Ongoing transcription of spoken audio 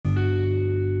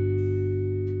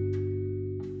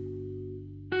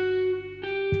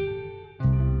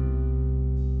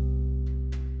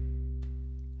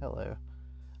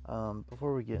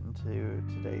Before we get into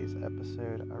today's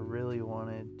episode, I really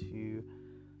wanted to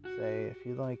say if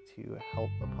you'd like to help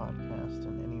the podcast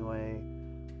in any way,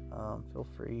 feel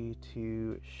free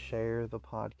to share the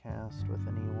podcast with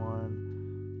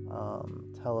anyone,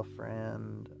 tell a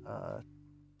friend,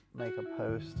 make a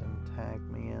post and tag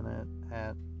me in it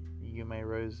at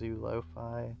Yume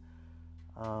Lo-Fi.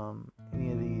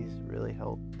 Any of these really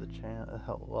help the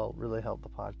really help the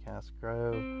podcast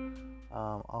grow.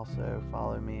 Also,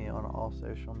 follow me on all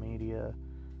social media,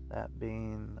 that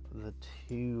being the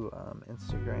two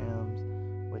Instagrams,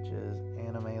 which is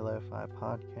Anime Lo-Fi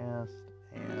Podcast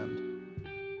and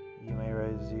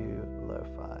Yume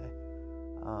Lo-Fi.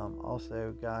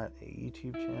 Also got a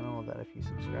YouTube channel that if you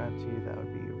subscribe to, that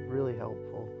would be really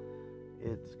helpful.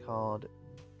 It's called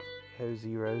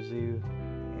Cozy Rozu,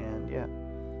 and yeah.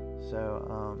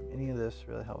 So any of this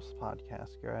really helps the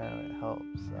podcast grow. It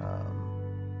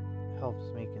helps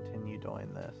me continue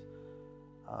doing this.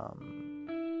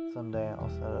 Someday I'll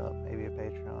set up maybe a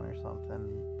Patreon or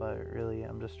something, but really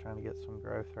I'm just trying to get some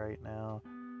growth right now.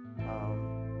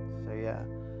 So yeah,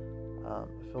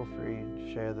 feel free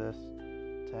to share this,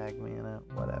 tag me in it,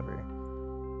 whatever.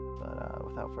 But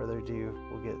without further ado,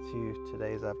 we'll get to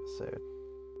today's episode.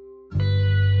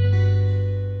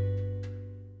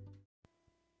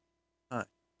 Hi,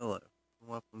 hello, and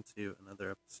welcome to another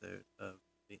episode of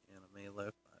the Anime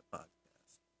Lo-Fi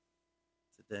Podcast.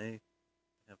 Today,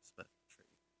 we have a special treat.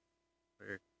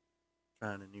 We're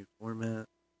trying a new format,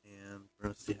 and we're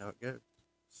going to see how it goes.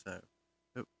 So,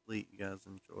 hopefully you guys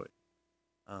enjoy.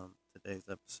 Today's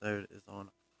episode is on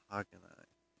Hagani.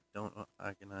 If you don't know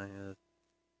what Hagani is,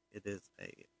 it is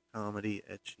a comedy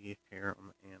ecchi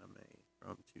harem anime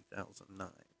from 2009.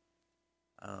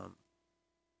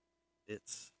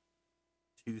 It's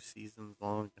 2 seasons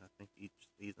long, and I think each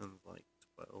season's like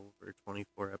 12 or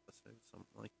 24 episodes,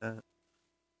 something like that.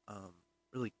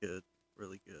 Really good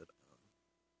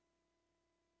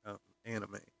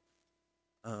anime.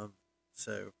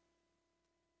 So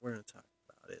we're gonna talk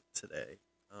about it today.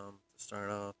 To start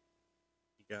off,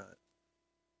 you got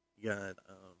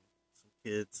some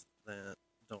kids that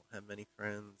don't have many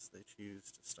friends. They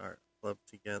choose to start a club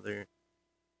together,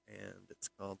 and it's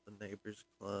called the Neighbors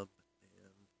Club.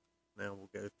 Now we'll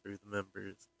go through the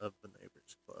members of the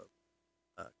Neighbors Club.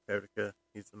 Kotaka,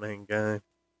 he's the main guy.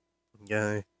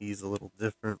 He's a little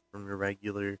different from your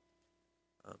regular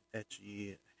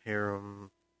ecchi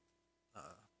harem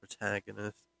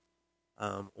protagonist.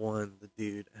 The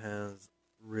dude has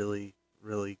really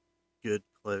good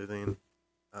clothing.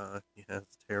 He has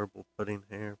terrible pudding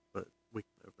hair, but we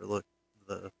can overlook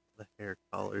the hair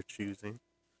color choosing.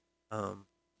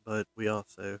 But we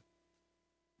also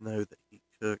know that he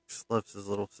cooks, loves his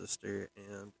little sister,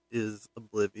 and is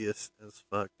oblivious as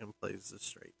fuck and plays the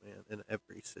straight man in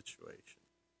every situation.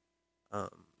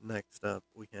 Next up,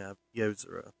 we have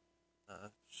Yozura.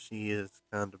 She is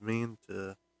kind of mean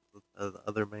to the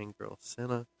other main girl,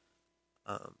 Senna.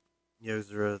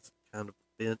 Yozura is kind of a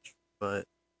bitch, but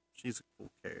she's a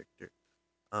cool character.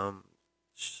 Probably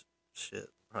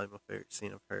my favorite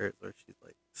scene of her is where she's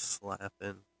like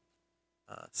slapping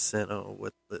Senna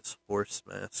with this horse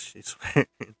mask she's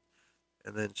wearing,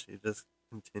 and then she just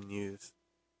continues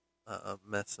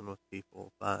messing with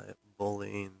people by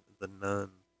bullying the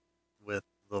nun with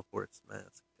the horse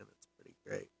mask, and it's pretty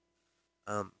great.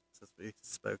 Since we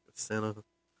spoke of Senna,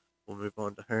 we'll move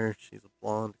on to her. She's a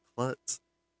blonde klutz,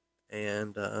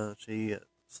 and she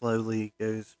slowly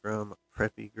goes from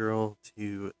preppy girl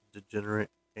to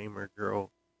degenerate gamer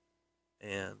girl,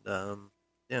 and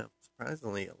yeah,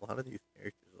 surprisingly, a lot of these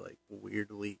characters are like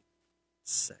weirdly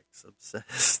sex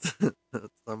obsessed at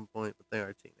some point, but they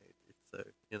are teenagers, so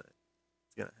it's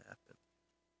gonna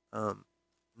happen.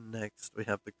 Next we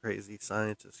have the crazy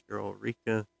scientist girl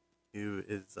Rika, who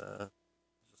is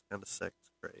just kind of sex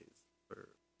crazed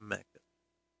for mecha,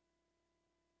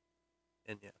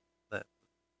 and yeah,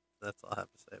 that's all I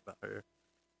have to say about her.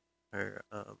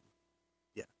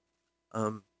 Yeah.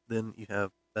 Then you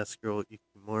have best girl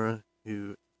Yukimura,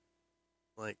 who,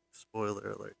 like,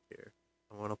 spoiler alert here,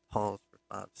 I want to pause for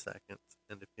 5 seconds,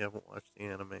 and if you haven't watched the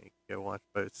anime, go watch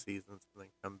both seasons and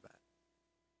then come back.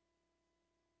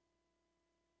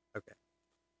 Okay,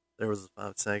 there was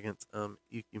 5 seconds.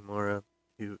 Yukimura,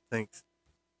 who thinks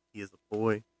he is a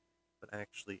boy, but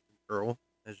actually a girl,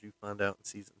 as you find out in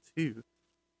season 2,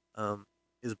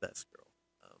 is best girl.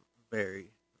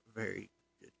 Very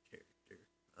good character.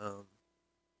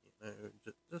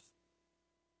 Just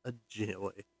a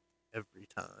joy every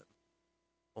time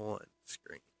on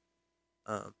screen.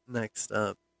 Next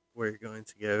up, we're going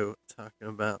to go talking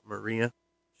about Maria.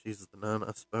 She's the nun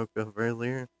I spoke of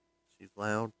earlier. She's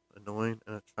loud, annoying,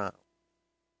 and a child.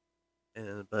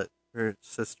 but her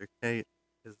sister Kate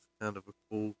is kind of a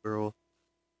cool girl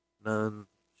nun.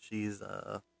 She's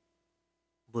a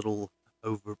little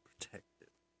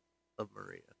overprotective of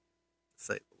Maria, to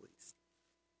say the least.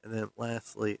 And then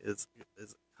lastly is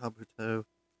Kabuto,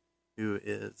 who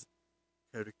is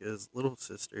Kodaka's little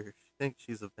sister. She thinks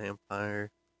she's a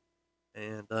vampire,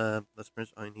 and that's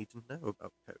pretty much all I need to know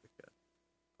about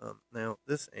Kodaka. Now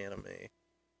this anime,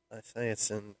 I say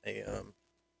it's in a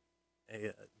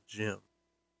gym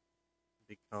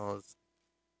because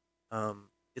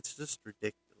it's just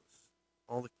ridiculous.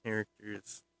 All the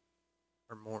characters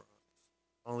are morons.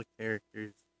 All the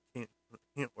characters can't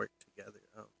can't work together.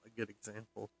 A good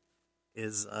example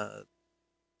is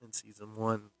in season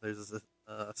one. There's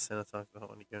a scene that talks about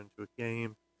when you go into a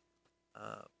game.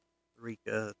 Uh,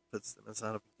 Rika puts them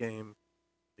inside of a game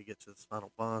to get to this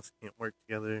final boss. Can't work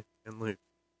together and lose,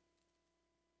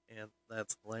 and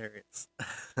that's hilarious.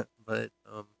 But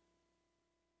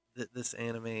this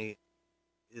anime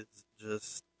is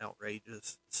just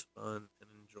outrageous. It's fun and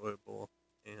enjoyable,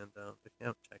 and if you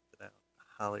haven't checked it out,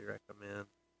 I highly recommend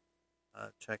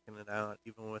checking it out.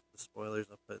 Even with the spoilers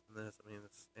I put in this, I mean,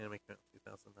 this anime came out in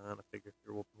 2009. I figure if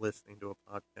you're listening to a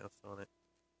podcast on it,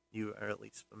 you are at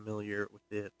least familiar with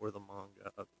it or the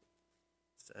manga of it.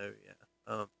 So yeah,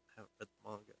 I haven't read the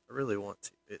manga. I really want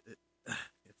to. If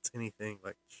it's anything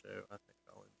like the show, I think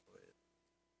I'll enjoy it.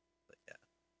 But yeah,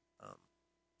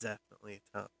 definitely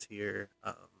top tier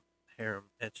harem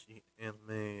etchy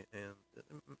anime, and it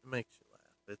makes you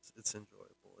laugh. It's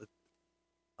enjoyable.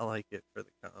 I like it for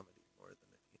the comedy more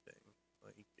than anything.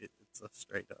 Like it's a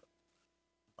straight up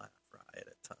laugh riot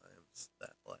at times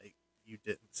that like you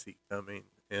didn't see coming,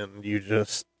 and you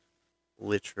just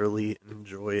literally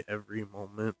enjoy every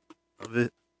moment of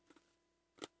it.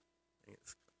 I think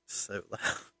it's so loud.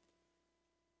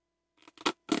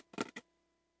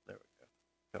 There we go.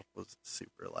 That was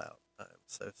super loud. I'm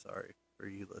so sorry for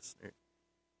you listeners.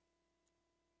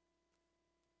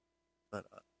 But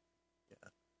yeah,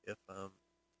 if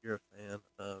you're a fan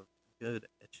of good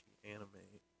etchy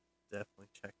anime, definitely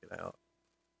check it out.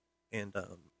 And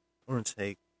we're gonna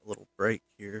take a little break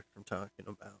here from talking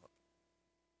about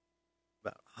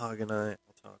Hagani.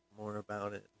 I'll talk more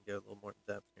about it and go a little more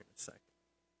in depth here in a second.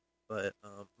 But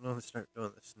I'm gonna start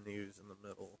doing this news in the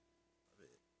middle of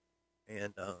it,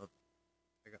 and I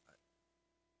got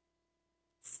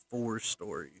 4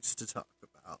 stories to talk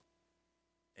about,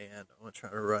 and I'm gonna try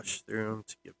to rush through them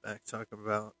to get back talking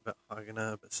about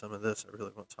Hagana. But some of this I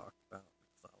really want to talk about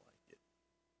because I like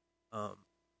it.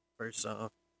 First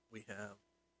off, we have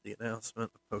the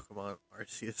announcement of Pokemon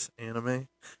Arceus anime.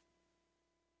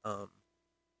 Um,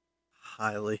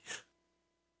 highly,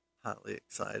 highly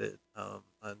excited. I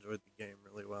enjoyed the game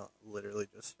really well. I literally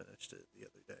just finished it the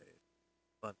other day.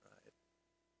 Fun ride.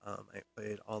 I ain't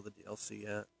played all the DLC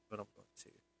yet, but I'm going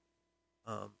to.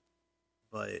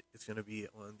 But it's going to be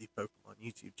on the Pokemon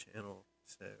YouTube channel,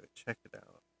 so check it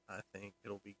out. I think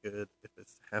it'll be good. If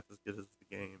it's half as good as the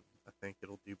game, I think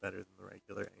it'll do better than the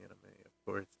regular anime. Of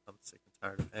course, I'm sick and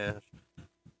tired of Ash. Of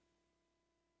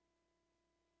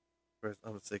course,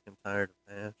 I'm sick and tired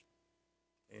of Ash.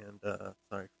 And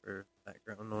sorry for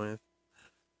background noise.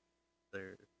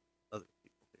 There's other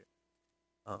people here.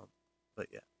 Um, but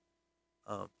yeah,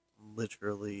 um,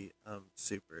 literally, I'm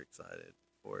super excited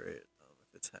for it.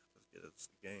 If it's half as good as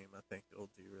the game, I think it'll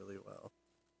do really well.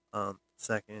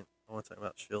 Second, I want to talk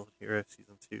about Shield Hero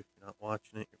Season 2. If you're not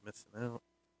watching it, you're missing out.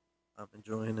 I'm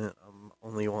enjoying it. I'm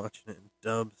only watching it in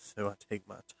dub, so I take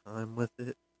my time with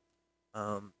it.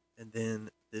 And then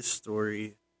this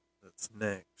story that's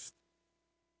next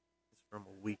is from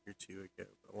a week or two ago,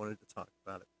 but I wanted to talk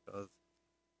about it because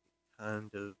it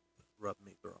kind of rubbed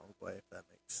me the wrong way, if that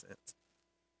makes sense.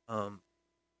 Um,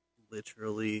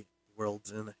 Literally,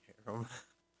 World's End Harem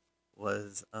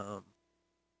was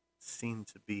seen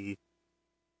to be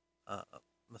uh,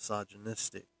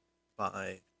 misogynistic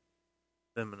by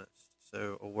feminists.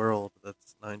 So a world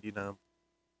that's 99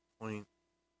 point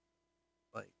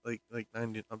like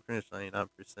 90, I'm pretty sure 99%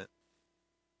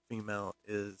 female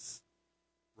is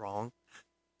wrong.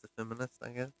 It's a feminist, I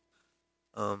guess.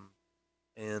 Um,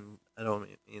 and I don't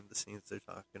mean the scenes they're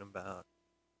talking about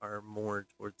are more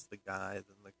towards the guy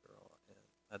than the girl,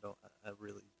 and I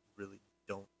really really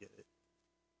don't get it.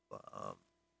 But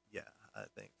yeah, I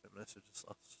think feminists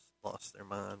have just lost their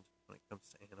mind when it comes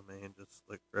to anime and just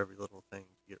look for every little thing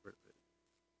to get rid of it.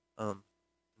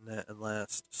 And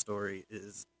last story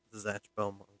is the Zatch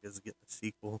Bell manga is getting a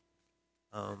sequel.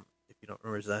 If you don't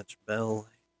remember Zatch Bell,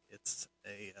 it's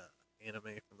a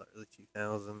anime from the early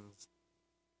 2000s,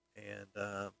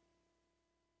 and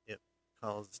it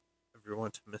caused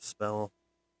everyone to misspell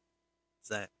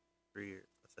Zach years.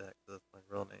 I say that because that's my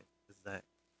real name is Zach,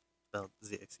 spelled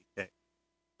Z-A-C-K,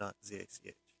 not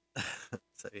Z-A-C-H.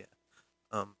 So yeah.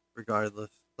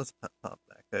 Regardless, let's pop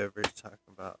back over to talking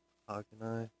about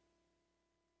Hagani.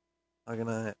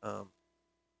 Hagani,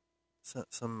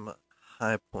 some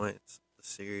high points of the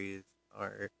series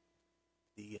are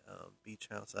the beach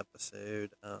house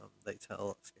episode. They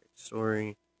tell a scary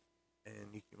story,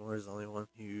 and Yukimura is the only one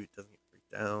who doesn't get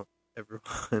freaked out.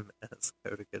 Everyone asks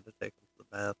Kotaka to take him to the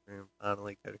bathroom.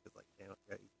 Finally, Kotaka's like, damn, I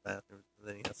gotta use the bathroom. And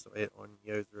then he has to wait on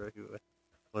Yozuru, who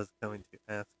was going to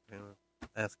ask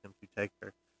him to take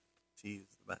her to use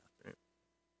the bathroom.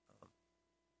 Um,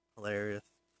 Hilarious,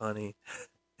 funny,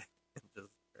 and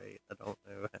just great. I don't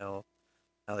know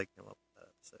how they came up with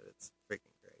that, so it's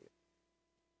freaking great.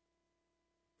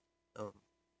 Um,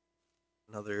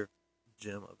 Another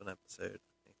gem of an episode,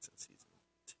 I think, since season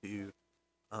 2.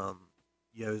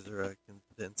 Yozura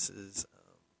convinces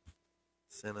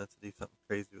Senna to do something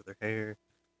crazy with her hair.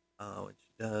 When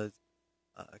she does,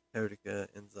 Kotaka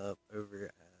ends up over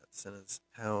at Senna's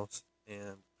house,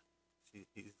 and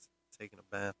he's taking a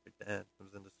bath. Her dad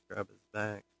comes in to scrub his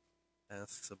back,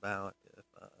 asks about if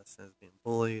Senna's being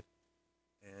bullied,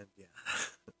 and yeah,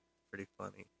 pretty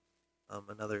funny.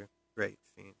 Another great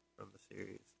scene from the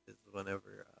series is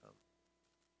whenever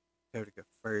Kotaka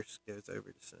first goes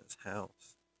over to Senna's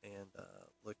house and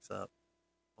looks up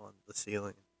on the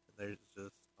ceiling, and there's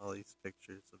just all these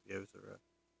pictures of Yozura.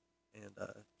 And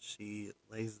she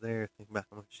lays there thinking about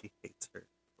how much she hates her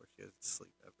before she goes to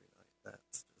sleep every night.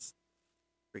 That's just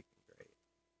freaking great.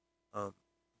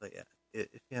 But yeah,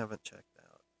 if you haven't checked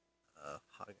out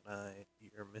Hagani,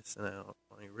 you're missing out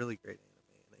on a really great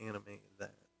anime. An anime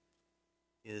that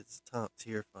is top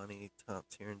tier funny, top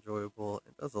tier enjoyable,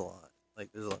 and does a lot.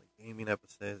 Like, there's a lot of gaming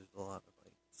episodes, there's a lot of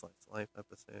like slice of life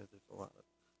episodes, there's a lot of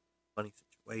funny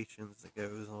situations that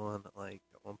goes on. Like,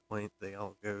 at one point they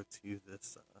all go to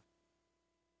this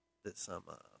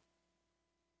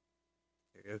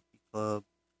karaoke club.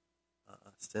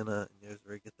 Senna and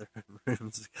Yozura get their own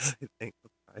rooms because they think the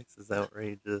price is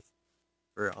outrageous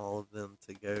for all of them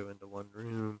to go into one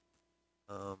room.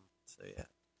 So yeah,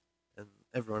 and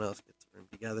everyone else gets a room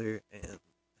together and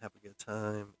have a good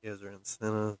time. Yozura and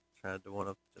Senna tried to one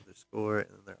up each other's score, and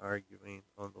then they're arguing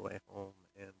on the way home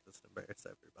and just embarrass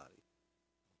everybody.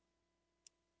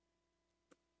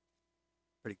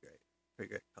 Pretty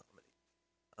great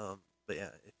comedy. But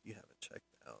yeah, if you haven't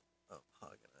checked out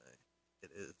Hagani,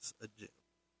 it is a gem,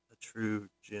 a true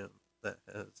gem that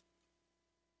has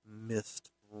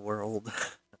missed the world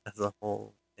as a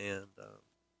whole, and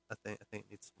I think it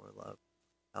needs more love.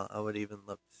 I would even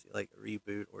love to see like a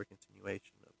reboot or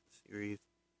continuation of the series.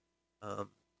 Um,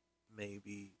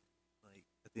 Maybe like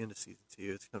at the end of season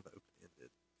 2, it's kind of open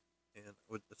ended, and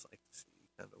I would just like to see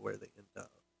kind of where they end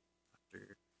up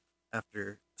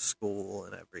after school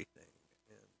and everything,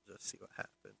 and just see what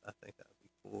happened. I think that would be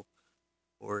cool,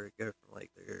 or go from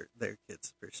like their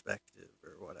kid's perspective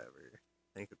or whatever. I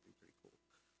think it would be pretty cool.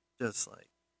 Just like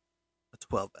a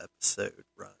 12 episode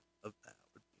run of that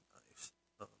would be nice.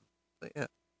 But yeah,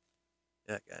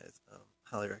 guys,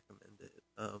 highly recommend it.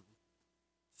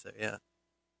 So yeah,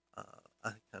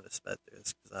 I kind of sped through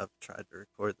this because I've tried to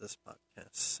record this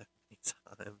podcast so many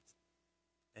times,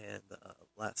 and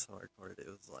last time I recorded it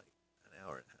was like an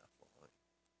hour and a half long,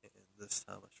 and this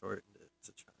time I shortened it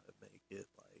to try to make it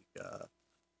like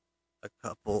a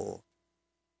couple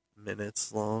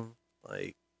minutes long,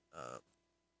 like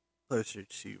closer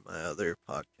to my other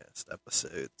podcast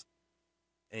episodes,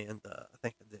 and I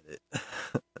think I did it.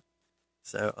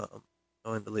 So I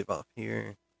wanted to leave off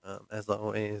here. As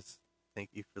always, thank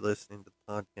you for listening to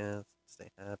the podcast. Stay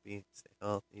happy, stay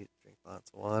healthy, drink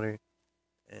lots of water,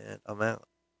 and I'm out.